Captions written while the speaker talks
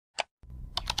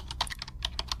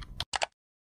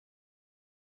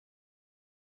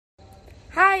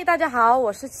嗨，大家好，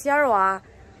我是七二娃。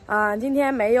今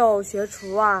天没有学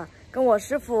厨啊，跟我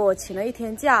师傅请了一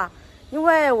天假，因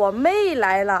为我妹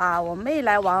来了啊，我妹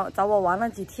来找我玩了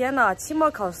几天了，期末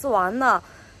考试完了，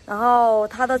然后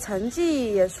她的成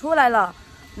绩也出来了，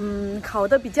考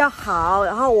得比较好，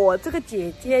然后我这个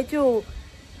姐姐就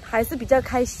还是比较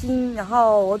开心，然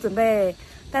后我准备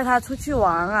带她出去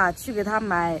玩啊，去给她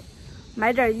买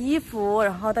点衣服，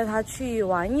然后带她去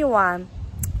玩一玩。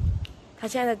她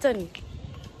现在在这里。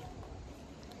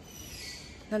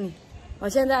那里，我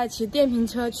现在骑电瓶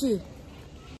车去。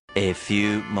A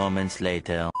few moments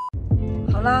later。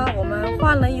好啦，我们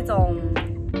换了一种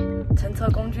乘车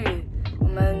工具，我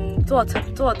们坐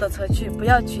的车去，不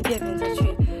要骑电瓶车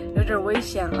去，有点危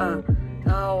险啊。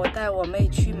然后我带我妹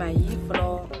去买衣服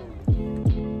喽。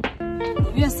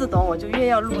你越是懂，我就越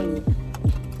要录你。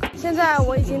现在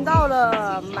我已经到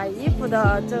了买衣服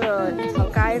的这一条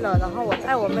街了，然后我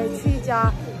带我妹去一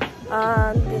家。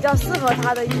比较适合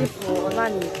她的衣服那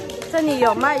里，这里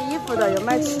有卖衣服的，有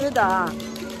卖吃的啊，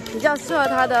比较适合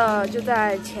她的就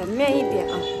在前面一点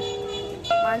啊，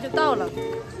马上就到了。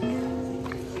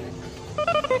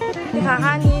你看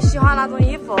看你喜欢哪种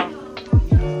衣服？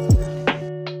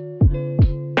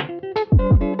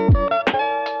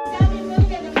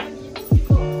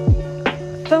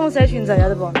粉红色裙子要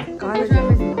得不？刚才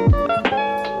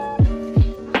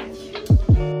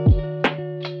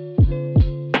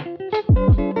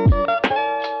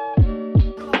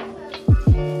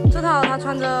他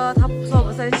穿着，他说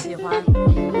不是很喜欢。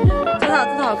这套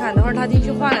好看，等会儿他进去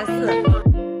换来试。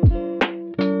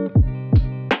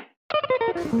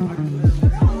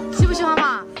喜不喜欢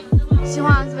嘛？喜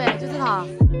欢是呗？就这套。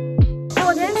这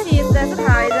个天气实在是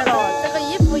太热了，这个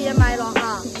衣服也买了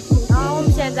哈。然后我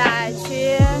们现在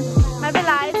去买杯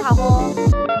奶茶喝。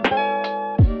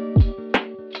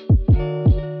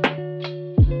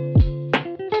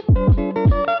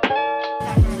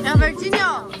2份鸡牛，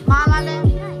麻辣的。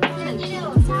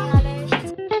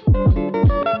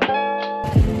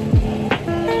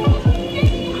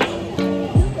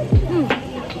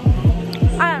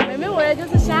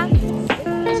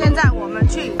现在我们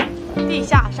去地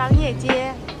下商业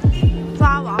街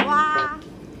抓娃娃，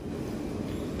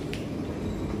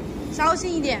小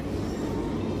心一点。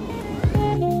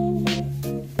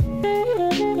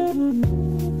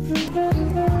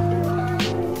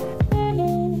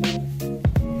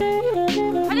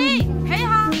快点配一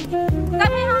下，再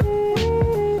配一下。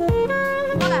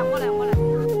过来。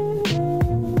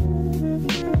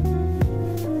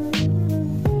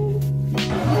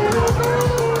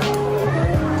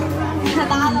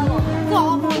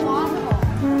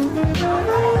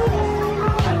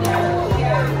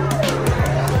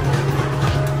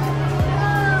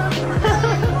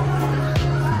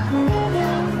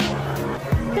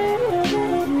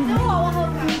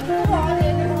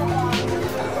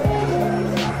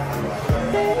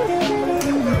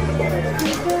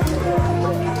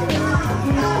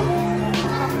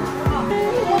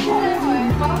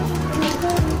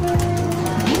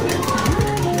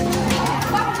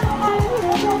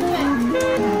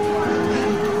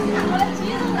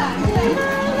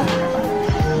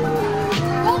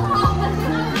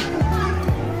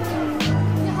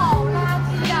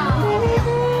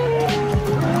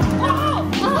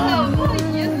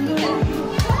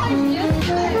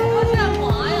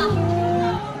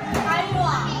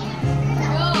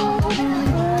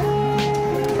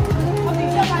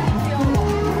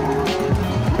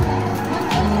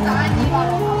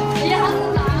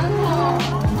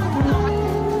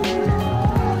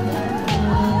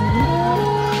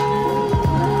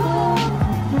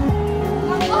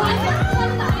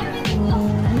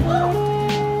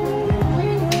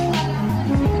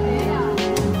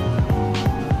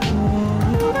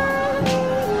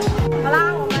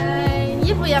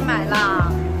也买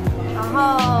了，然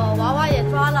后娃娃也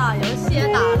抓了，游戏也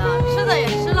打了，吃的也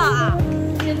吃了啊，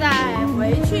现在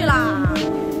回去啦，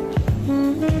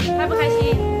开不开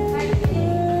心？开心。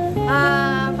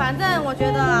反正我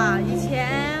觉得啊，以前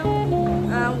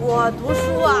我读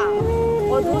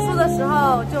书的时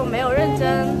候就没有认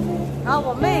真，然后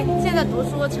我妹现在读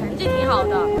书成绩挺好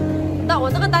的，那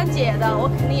我这个当姐的，我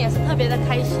肯定也是特别的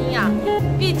开心呀，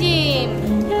毕竟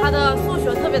她的数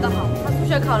学特别的好，她数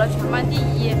学考了全班第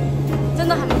1，真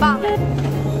的很棒嘞！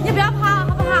你不要怕，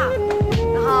好不好？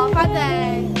然后反正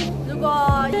如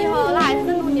果以后她还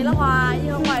是努力的话，以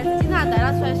后我还是经常带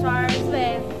她出来耍，是不是？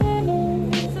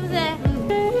是不是？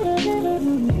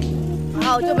然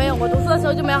后我读书的时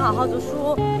候就没有好好读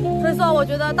书，所以说我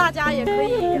觉得大家也可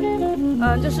以，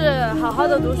就是好好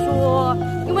的读书，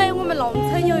因为我们农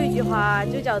村有一句话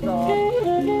就叫做，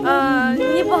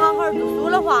你不好好读书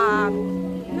的话，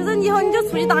就是以后你就出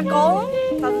去打工，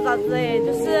咋子的，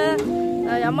就是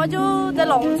要么就在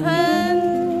农村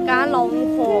干农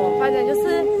活，反正就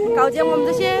是告诫我们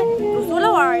这些读书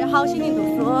的娃儿要好心地读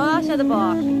书，晓得不？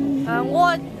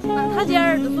他姐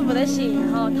儿读书不得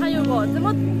行哈，他有个这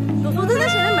么读书这么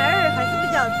行的妹儿，还是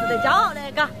比较值得骄傲的，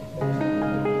嘎。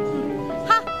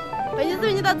好，本期视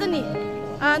频就到这里，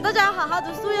大家好好读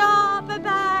书哟，拜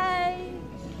拜。